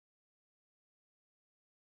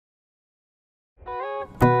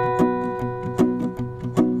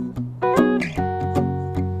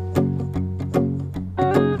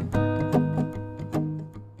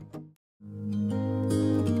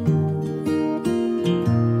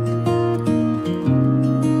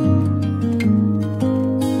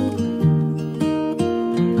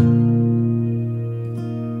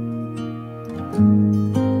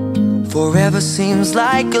Forever seems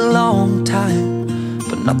like a long time,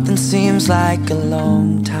 but nothing seems like a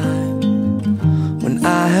long time when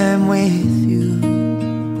I am with you.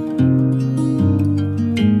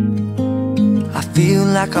 I feel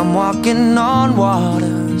like I'm walking on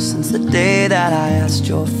water since the day that I asked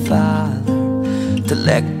your father to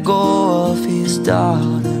let go of his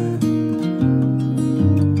daughter.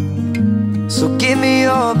 So give me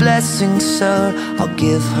your blessing, sir, I'll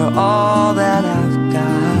give her all that I've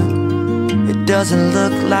got. It doesn't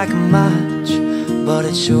look like much, but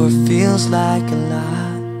it sure feels like a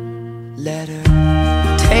lot. Let her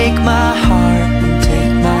take my heart and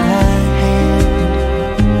take my hand.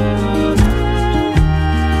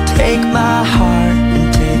 Take my heart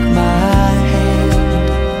and take my hand.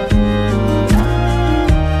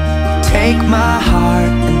 Take my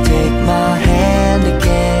heart and take my hand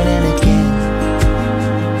again and again.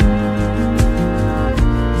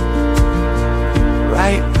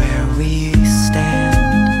 Right where we stand.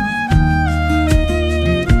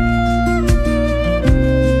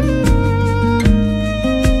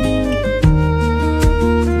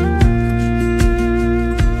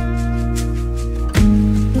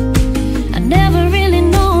 I never really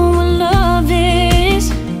know what love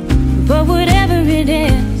is, but whatever it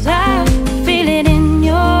is, I feel it in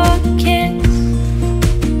your kiss.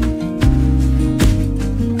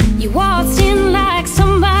 You waltzed in like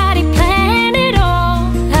somebody planned it all.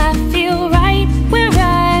 I feel right where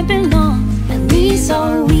I belong. My knees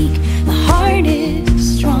are weak, my heart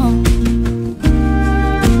is strong.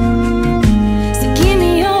 So give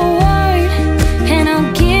me your word and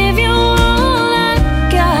I'll give you all I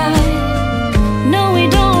got. No, we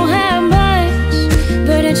don't have much,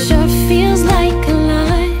 but it sure feels